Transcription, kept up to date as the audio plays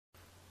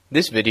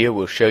This video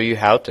will show you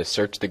how to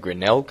search the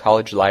Grinnell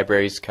College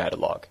Libraries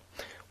catalog.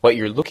 What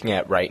you're looking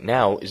at right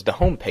now is the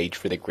home page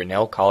for the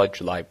Grinnell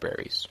College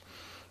Libraries.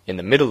 In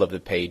the middle of the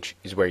page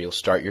is where you'll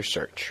start your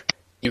search.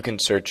 You can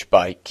search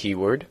by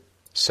keyword,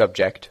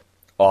 subject,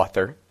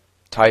 author,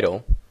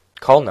 title,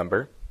 call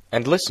number,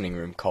 and listening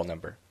room call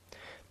number.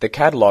 The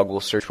catalog will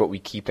search what we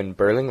keep in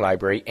Burling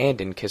Library and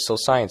in Kissel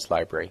Science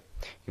Library,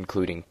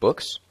 including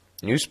books,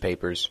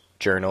 newspapers,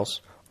 journals,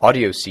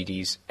 audio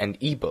CDs, and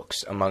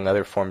ebooks, among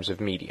other forms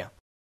of media.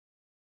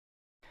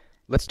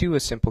 Let's do a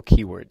simple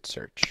keyword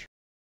search.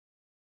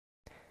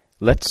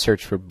 Let's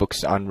search for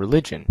books on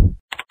religion,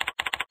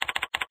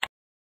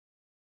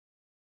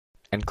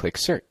 and click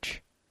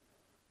search.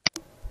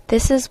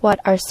 This is what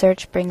our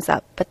search brings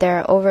up, but there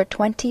are over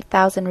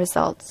 20,000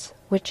 results,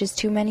 which is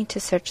too many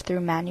to search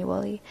through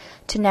manually.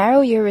 To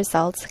narrow your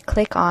results,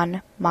 click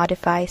on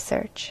Modify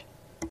Search.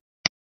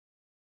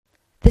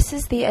 This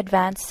is the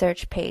advanced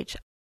search page.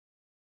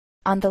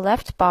 On the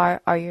left bar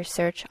are your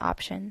search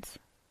options.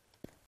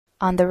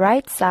 On the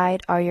right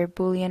side are your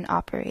Boolean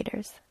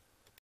operators.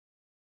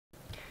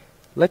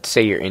 Let's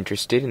say you're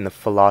interested in the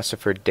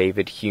philosopher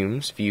David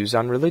Hume's views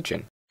on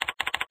religion.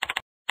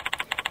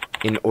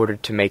 In order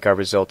to make our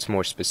results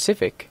more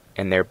specific,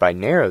 and thereby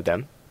narrow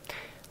them,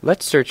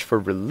 let's search for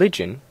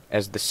religion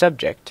as the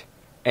subject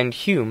and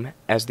Hume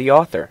as the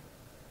author.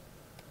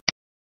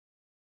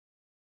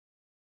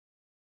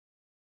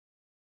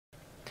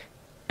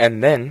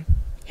 And then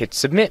hit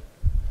submit.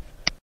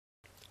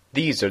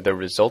 These are the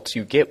results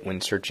you get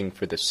when searching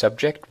for the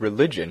subject,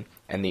 religion,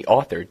 and the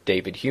author,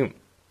 David Hume.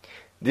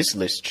 This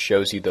list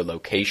shows you the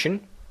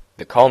location,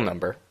 the call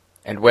number,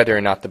 and whether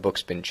or not the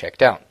book's been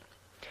checked out.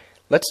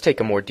 Let's take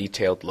a more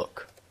detailed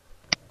look.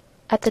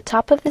 At the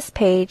top of this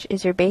page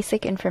is your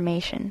basic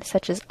information,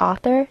 such as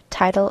author,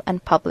 title,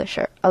 and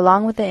publisher,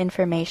 along with the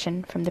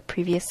information from the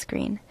previous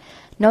screen.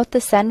 Note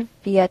the Send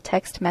via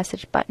Text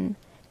Message button.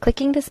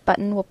 Clicking this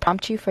button will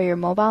prompt you for your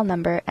mobile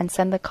number and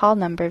send the call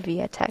number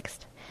via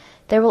text.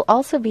 There will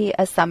also be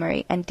a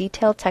summary and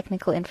detailed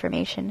technical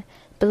information.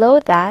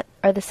 Below that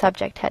are the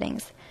subject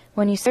headings.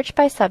 When you search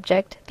by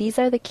subject, these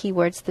are the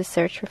keywords the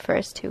search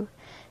refers to.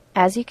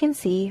 As you can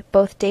see,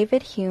 both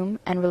David Hume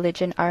and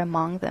religion are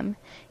among them.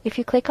 If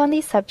you click on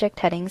these subject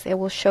headings, it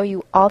will show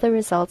you all the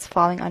results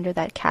falling under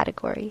that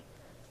category.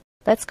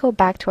 Let's go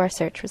back to our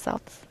search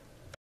results.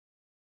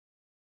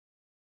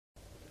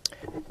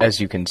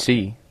 As you can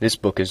see, this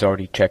book is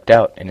already checked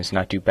out and is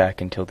not due back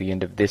until the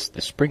end of the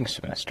spring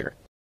semester.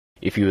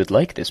 If you would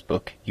like this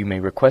book, you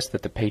may request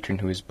that the patron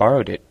who has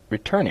borrowed it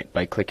return it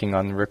by clicking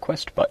on the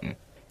Request button.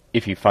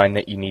 If you find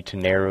that you need to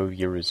narrow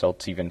your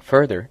results even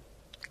further,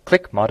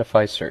 click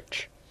Modify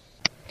Search.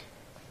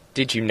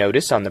 Did you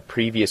notice on the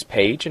previous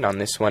page and on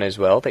this one as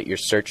well that your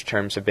search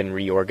terms have been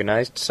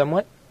reorganized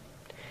somewhat?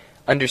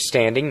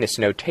 Understanding this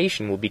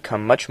notation will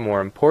become much more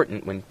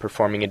important when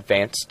performing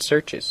advanced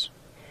searches.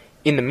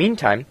 In the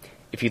meantime,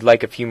 if you'd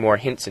like a few more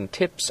hints and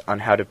tips on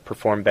how to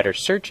perform better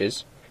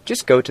searches,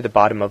 just go to the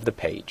bottom of the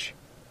page.